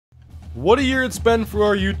What a year it's been for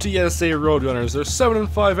our UTSA Roadrunners. They're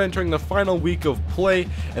 7-5 entering the final week of play,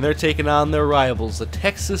 and they're taking on their rivals, the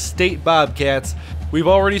Texas State Bobcats. We've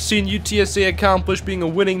already seen UTSA accomplish being a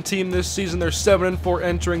winning team this season. They're 7-4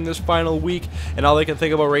 entering this final week, and all they can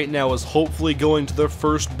think about right now is hopefully going to their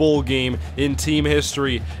first bowl game in team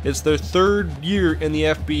history. It's their third year in the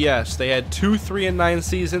FBS. They had 2 3-9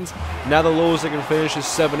 seasons. Now the lowest they can finish is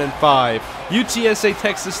 7-5. UTSA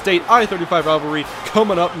Texas State I-35 rivalry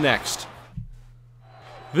coming up next.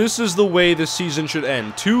 This is the way the season should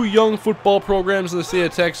end. Two young football programs in the state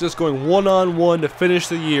of Texas going one-on-one to finish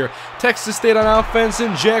the year. Texas State on offense,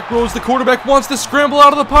 and Jack Rhodes, the quarterback, wants to scramble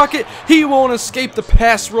out of the pocket. He won't escape the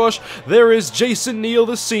pass rush. There is Jason Neal,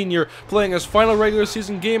 the senior, playing his final regular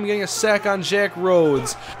season game and getting a sack on Jack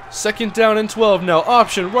Rhodes. Second down and 12 now.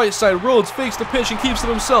 Option, right side. Rhodes fakes the pitch and keeps it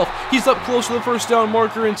himself. He's up close to the first down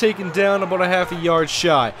marker and taken down about a half a yard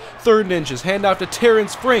shy. 3rd and inches. Hand off to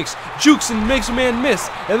Terrence Franks. Jukes and makes a man miss.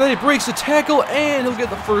 And then he breaks a tackle and he'll get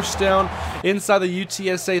the first down inside the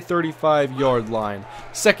UTSA 35-yard line.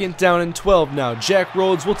 2nd down and 12 now. Jack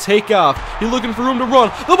Rhodes will take off. He's looking for room to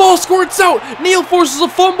run. The ball squirts out. Neal forces a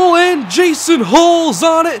fumble and Jason Hull's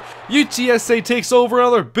on it. UTSA takes over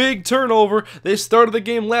another big turnover. They started the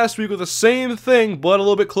game last week with the same thing, but a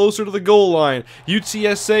little bit closer to the goal line.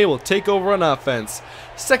 UTSA will take over on offense.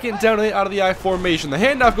 2nd down out of the I formation. The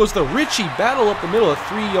handoff goes to Richie. Battle up the middle, a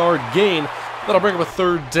 3-yard gain. That'll bring up a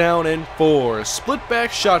 3rd down and 4. Split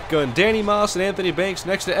back shotgun. Danny Moss and Anthony Banks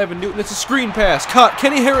next to Evan Newton. It's a screen pass. Caught.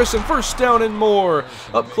 Kenny Harrison, 1st down and more.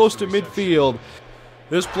 Up close to midfield.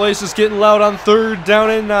 This place is getting loud on 3rd down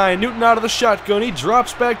and 9. Newton out of the shotgun. He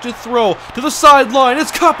drops back to throw to the sideline.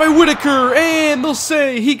 It's caught by Whitaker, and they'll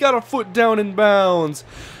say he got a foot down in bounds.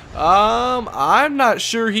 I'm not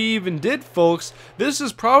sure he even did, folks. This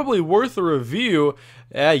is probably worth a review.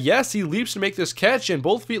 Yes, he leaps to make this catch, and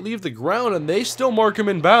both feet leave the ground, and they still mark him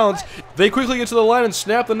in bounds. They quickly get to the line and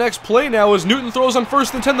snap the next play now as Newton throws on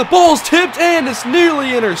 1st and 10. The ball's tipped, and it's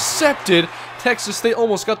nearly intercepted. Texas State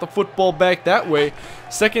almost got the football back that way.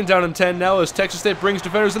 2nd down and 10 now as Texas State brings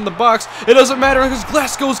defenders in the box. It doesn't matter because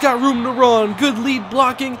Glasgow's got room to run. Good lead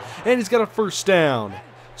blocking, and he's got a 1st down.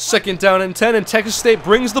 2nd down and 10, and Texas State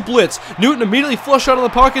brings the blitz. Newton immediately flush out of the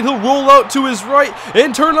pocket. He'll roll out to his right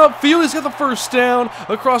and turn upfield. He's got the 1st down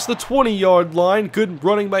across the 20-yard line. Good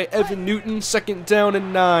running by Evan Newton. 2nd down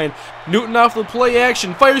and 9. Newton off the play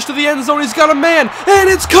action. Fires to the end zone. He's got a man, and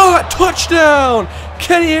it's caught. Touchdown!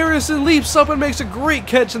 Kenny Harrison leaps up and makes a great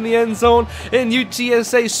catch in the end zone, and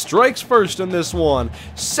UTSA strikes first in this one.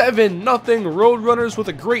 7-0 Roadrunners with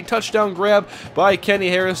a great touchdown grab by Kenny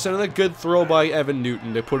Harrison and a good throw by Evan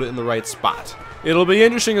Newton to put it in the right spot. It'll be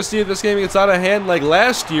interesting to see if this game gets out of hand like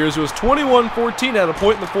last year's. It was 21-14 at a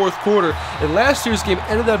point in the 4th quarter, and last year's game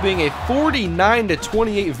ended up being a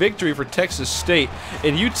 49-28 victory for Texas State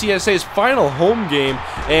in UTSA's final home game,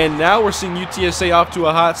 and now we're seeing UTSA off to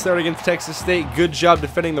a hot start against Texas State. Good job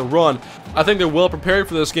defending the run. I think they're well prepared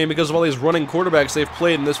for this game because of all these running quarterbacks they've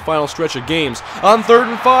played in this final stretch of games. On 3rd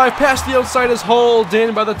and 5, past the outside is hauled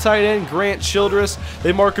in by the tight end, Grant Childress.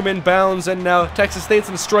 They mark him in bounds, and now Texas State's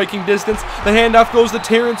in striking distance. The handoff goes to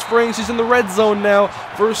Terrence Franks. He's in the red zone now.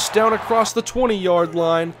 1st down across the 20-yard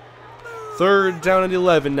line. 3rd down and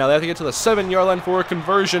 11 now. They have to get to the 7-yard line for a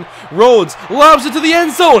conversion. Rhodes lobs it to the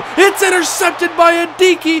end zone. It's intercepted by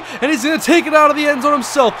Adiki, and he's going to take it out of the end zone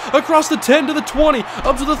himself. Across the 10 to the 20,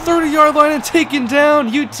 up to the 30-yard line and taken down.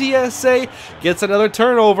 UTSA gets another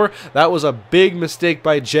turnover. That was a big mistake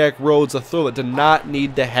by Jack Rhodes, a throw that did not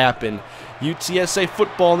need to happen. UTSA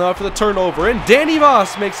football now after the turnover, and Danny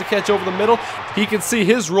Moss makes a catch over the middle. He can see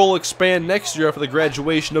his role expand next year after the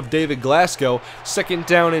graduation of David Glasgow. 2nd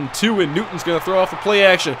down and 2, and Newton's going to throw off the play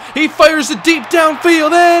action. He fires it deep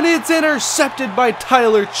downfield, and it's intercepted by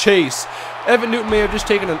Tyler Chase. Evan Newton may have just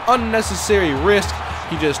taken an unnecessary risk.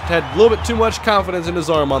 He just had a little bit too much confidence in his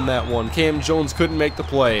arm on that one. Cam Jones couldn't make the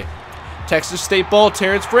play. Texas State ball,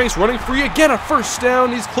 Terrence Franks running free again, a 1st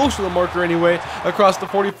down. He's close to the marker anyway. Across the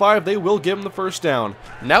 45, they will give him the 1st down.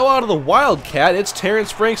 Now out of the Wildcat, it's Terrence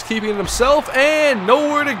Franks keeping it himself, and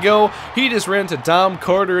nowhere to go. He just ran to Dom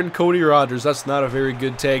Carter and Cody Rogers. That's not a very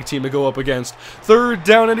good tag team to go up against. 3rd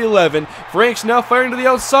down and 11. Franks now firing to the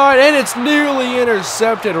outside, and it's nearly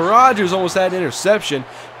intercepted. Rogers almost had an interception.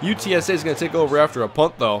 UTSA is going to take over after a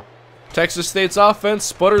punt, though. Texas State's offense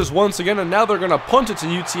sputters once again, and now they're going to punt it to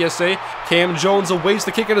UTSA. Cam Jones awaits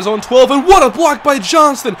the kick at his own 12, and what a block by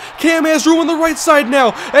Johnston. Cam has room on the right side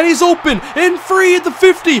now, and he's open and free at the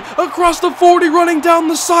 50, across the 40, running down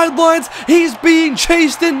the sidelines. He's being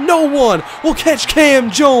chased, and no one will catch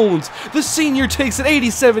Cam Jones. The senior takes it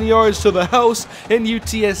 87 yards to the house, and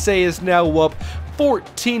UTSA is now up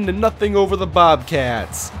 14-0 over the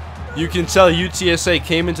Bobcats. You can tell UTSA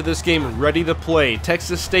came into this game ready to play.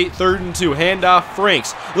 Texas State 3rd and 2, handoff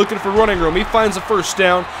Franks, looking for running room. He finds a first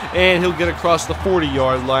down, and he'll get across the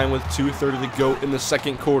 40-yard line with 2:30 to go in the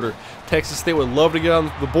second quarter. Texas State would love to get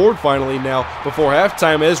on the board finally now before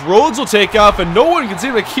halftime, as Rhodes will take off, and no one can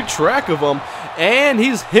seem to keep track of him. And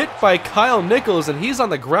he's hit by Kyle Nichols, and he's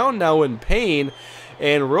on the ground now in pain.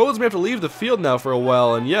 And Rhodes may have to leave the field now for a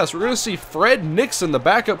while. And yes, we're going to see Fred Nixon, the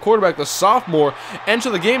backup quarterback, the sophomore, enter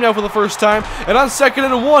the game now for the first time. And on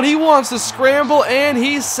 2nd and 1, he wants to scramble, and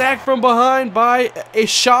he's sacked from behind by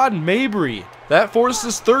Ashad Mabry. That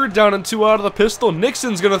forces 3rd down and 2 out of the pistol.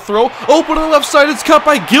 Nixon's going to throw. Open to the left side. It's caught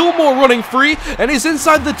by Gilmore running free. And he's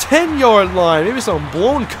inside the 10-yard line. Maybe some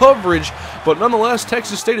blown coverage. But nonetheless,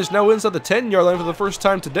 Texas State is now inside the 10-yard line for the first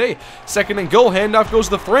time today. 2nd and goal. Handoff goes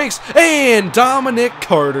to the Franks. And Dominic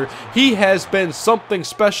Carter. He has been something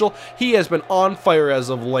special. He has been on fire as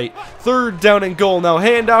of late. 3rd down and goal. Now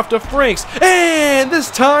handoff to Franks. And this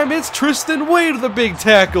time it's Tristan Wade with the big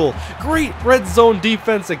tackle. Great red zone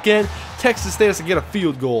defense again. Texas State has to get a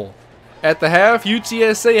field goal. At the half,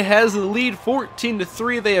 UTSA has the lead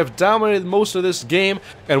 14-3. They have dominated most of this game.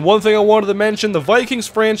 And one thing I wanted to mention, the Vikings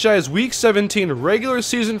franchise Week 17 regular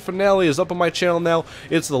season finale is up on my channel now.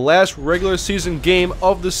 It's the last regular season game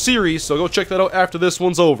of the series, so go check that out after this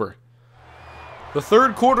one's over. The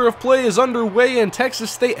 3rd quarter of play is underway, and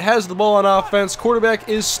Texas State has the ball on offense. Quarterback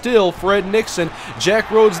is still Fred Nixon.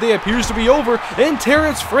 Jack Rhodes' day appears to be over, and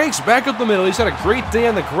Terrence Franks back up the middle. He's had a great day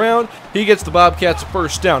on the ground. He gets the Bobcats a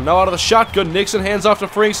first down. Now out of the shotgun, Nixon hands off to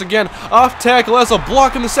Franks again. Off tackle, has a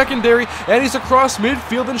block in the secondary, and he's across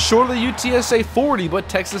midfield and short of the UTSA 40, but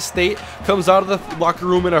Texas State comes out of the locker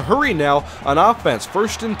room in a hurry now on offense.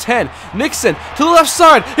 1st and 10. Nixon to the left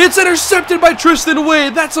side. It's intercepted by Tristan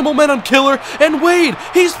Wade. That's a momentum killer, and Wade,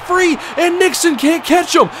 he's free, and Nixon can't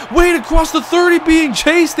catch him. Wade across the 30 being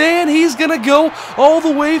chased, and he's going to go all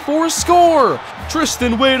the way for a score.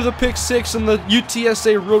 Tristan Wade to the pick 6, and the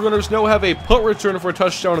UTSA Roadrunners now have a punt return for a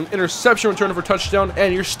touchdown, an interception return for a touchdown,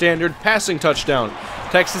 and your standard passing touchdown.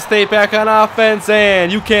 Texas State back on offense,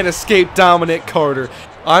 and you can't escape Dominic Carter.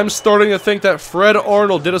 I'm starting to think that Fred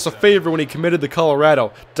Arnold did us a favor when he committed to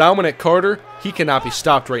Colorado. Dominic Carter, he cannot be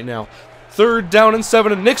stopped right now. 3rd down and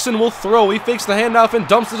 7, and Nixon will throw. He fakes the handoff and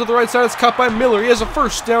dumps it to the right side. It's caught by Miller. He has a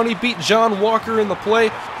first down. He beat John Walker in the play,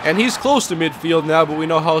 and he's close to midfield now, but we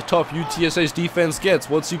know how tough UTSA's defense gets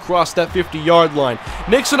once you cross that 50-yard line.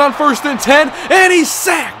 Nixon on 1st and 10, and he's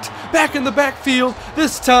sacked. Back in the backfield.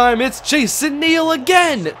 This time it's Jason Neal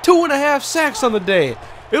again. 2.5 sacks on the day.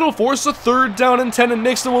 It'll force a 3rd down and 10, and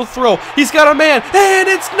Nixon will throw. He's got a man, and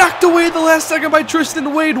it's knocked away at the last second by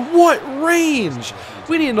Tristan Wade. What range!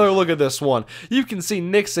 We need another look at this one. You can see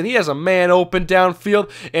Nixon, he has a man open downfield,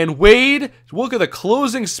 and Wade, look at the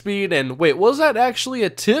closing speed, and wait, was that actually a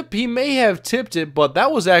tip? He may have tipped it, but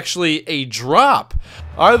that was actually a drop.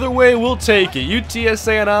 Either way, we'll take it.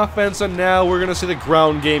 UTSA on offense, and now we're going to see the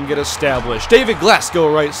ground game get established. David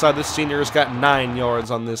Glasgow right side, the senior, has got 9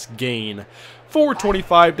 yards on this gain.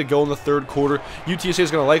 4:25 to go in the 3rd quarter. UTSA is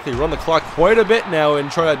going to likely run the clock quite a bit now and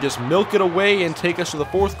try to just milk it away and take us to the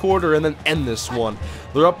 4th quarter and then end this one.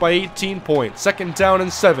 They're up by 18 points. 2nd down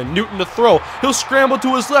and 7. Newton to throw. He'll scramble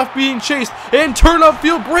to his left being chased and turn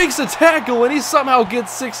upfield, breaks a tackle, and he somehow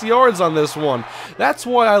gets 6 yards on this one. That's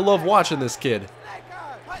why I love watching this kid.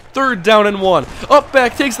 3rd down and 1. Up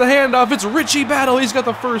back, takes the handoff. It's Richie Battle. He's got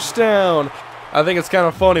the first down. I think it's kind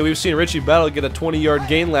of funny. We've seen Richie Battle get a 20-yard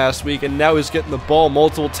gain last week, and now he's getting the ball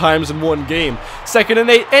multiple times in one game. 2nd and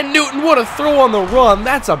 8, and Newton, what a throw on the run.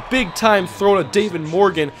 That's a big-time throw to David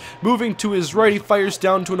Morgan. Moving to his right, he fires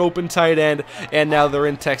down to an open tight end, and now they're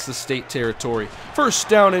in Texas State territory. 1st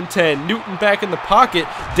down and 10. Newton back in the pocket,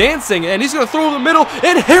 dancing, and he's going to throw in the middle,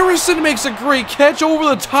 and Harrison makes a great catch over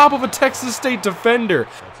the top of a Texas State defender.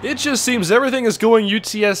 It just seems everything is going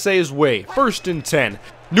UTSA's way. 1st and 10.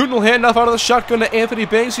 Newton will hand off out of the shotgun to Anthony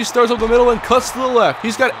Banks. He starts up the middle and cuts to the left.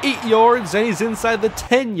 He's got 8 yards, and he's inside the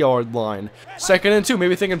 10-yard line. 2nd and 2,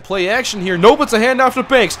 maybe thinking play action here. Nope, it's a handoff to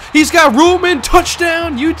Banks. He's got room and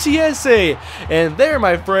touchdown, UTSA. And there,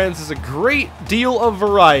 my friends, is a great deal of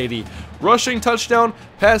variety. Rushing touchdown,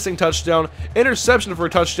 passing touchdown, interception for a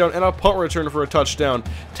touchdown, and a punt return for a touchdown.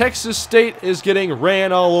 Texas State is getting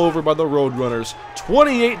ran all over by the Roadrunners.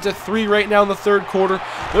 28-3 right now in the 3rd quarter.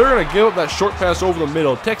 They're going to give up that short pass over the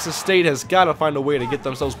middle. Texas State has got to find a way to get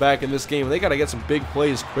themselves back in this game. They got to get some big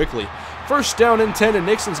plays quickly. 1st down and 10, and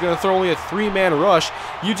Nixon's going to throw only a 3-man rush.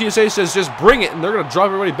 UTSA says just bring it, and they're going to drop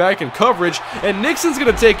everybody back in coverage. And Nixon's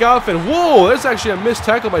going to take off, and whoa, that's actually a missed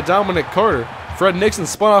tackle by Dominic Carter. Fred Nixon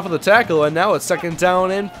spun off of the tackle, and now it's 2nd down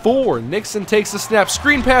and 4. Nixon takes the snap,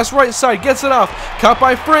 screen pass right side, gets it off, caught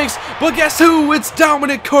by Franks, but guess who? It's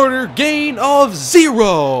Dominic Carter, gain of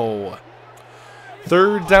 0.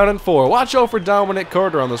 3rd down and 4. Watch out for Dominic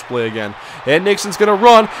Carter on this play again. And Nixon's going to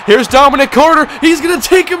run. Here's Dominic Carter. He's going to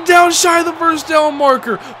take him down shy of the 1st down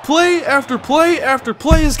marker. Play after play after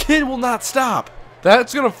play. His kid will not stop.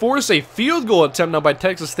 That's going to force a field goal attempt now by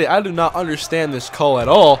Texas State. I do not understand this call at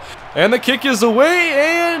all. And the kick is away,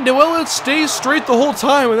 and, well, it stays straight the whole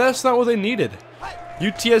time, and that's not what they needed.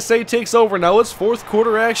 UTSA takes over. Now it's 4th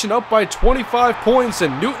quarter action, up by 25 points,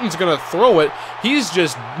 and Newton's going to throw it. He's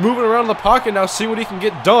just moving around the pocket now, see what he can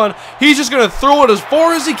get done. He's just going to throw it as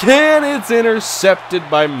far as he can. It's intercepted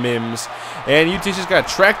by Mims. And UTSA's got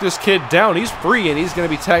to track this kid down. He's free, and he's going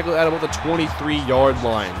to be tackled at about the 23-yard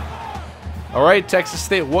line. All right, Texas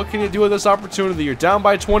State, what can you do with this opportunity? You're down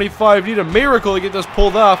by 25. You need a miracle to get this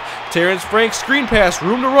pulled off. Terrence Frank, screen pass,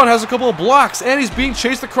 room to run, has a couple of blocks, and he's being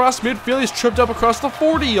chased across midfield. He's tripped up across the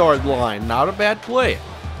 40-yard line. Not a bad play.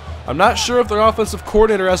 I'm not sure if their offensive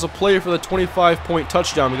coordinator has a play for the 25-point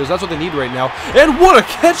touchdown, because that's what they need right now. And what a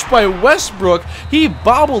catch by Westbrook. He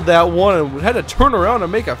bobbled that one and had to turn around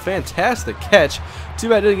and make a fantastic catch. Too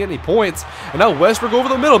bad I didn't get any points. And now Westbrook over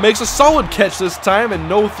the middle makes a solid catch this time and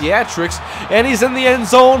no theatrics. And he's in the end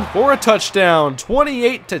zone for a touchdown.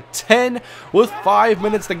 28-10 with 5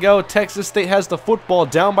 minutes to go. Texas State has the football,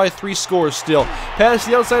 down by 3 scores still. Pass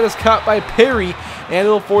the outside is caught by Perry, and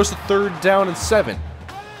it'll force a 3rd down and 7.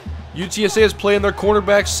 UTSA is playing their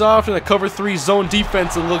cornerback soft in a cover 3 zone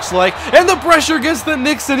defense, it looks like. And the pressure gets the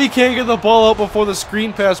Nixon. He can't get the ball out before the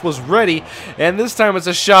screen pass was ready. And this time it's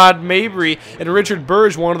Ashad Mabry, and Richard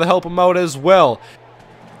Burge wanted to help him out as well.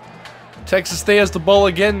 Texas State has the ball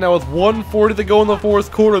again now with 1:40 to go in the 4th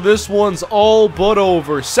quarter. This one's all but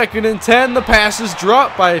over. 2nd and 10. The pass is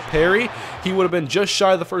dropped by Perry. He would have been just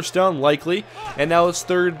shy of the 1st down, likely. And now it's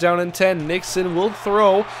 3rd down and 10. Nixon will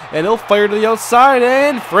throw, and he'll fire to the outside,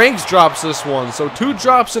 and Franks drops this one. So 2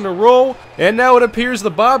 drops in a row, and now it appears the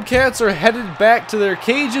Bobcats are headed back to their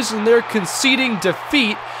cages, and they're conceding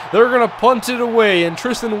defeat. They're going to punt it away, and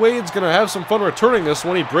Tristan Wade's going to have some fun returning this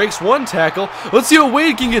one. He breaks 1 tackle. Let's see what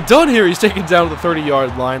Wade can get done here. He's taken down to the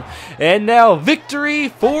 30-yard line. And now victory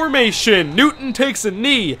formation. Newton takes a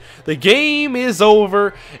knee. The game is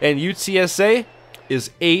over, and UTSA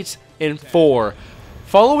is 8-4.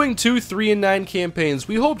 Following 2 3-9 campaigns,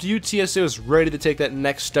 we hoped UTSA was ready to take that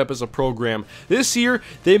next step as a program. This year,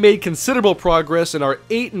 they made considerable progress and are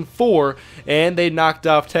 8-4, and they knocked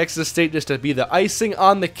off Texas State just to be the icing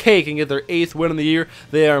on the cake and get their 8th win of the year.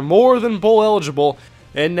 They are more than bowl eligible,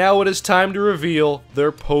 and now it is time to reveal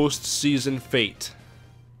their postseason fate.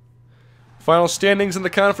 Final standings in the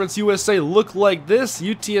Conference USA look like this.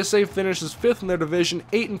 UTSA finishes 5th in their division,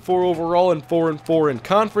 8-4 overall and 4-4 in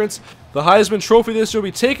conference. The Heisman Trophy this year will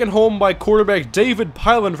be taken home by quarterback David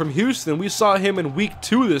Pyland from Houston. We saw him in Week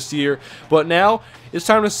 2 this year, but now it's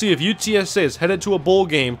time to see if UTSA is headed to a bowl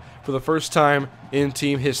game for the first time in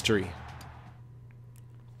team history.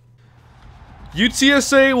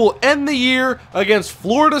 UTSA will end the year against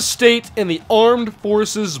Florida State in the Armed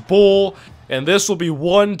Forces Bowl. And this will be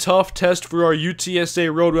one tough test for our UTSA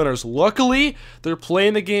Roadrunners. Luckily, they're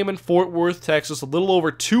playing the game in Fort Worth, Texas, a little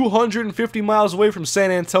over 250 miles away from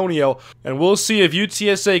San Antonio. And we'll see if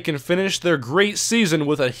UTSA can finish their great season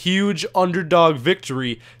with a huge underdog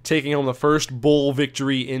victory, taking home the first bowl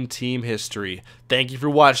victory in team history. Thank you for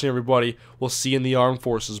watching, everybody. We'll see you in the Armed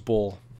Forces Bowl.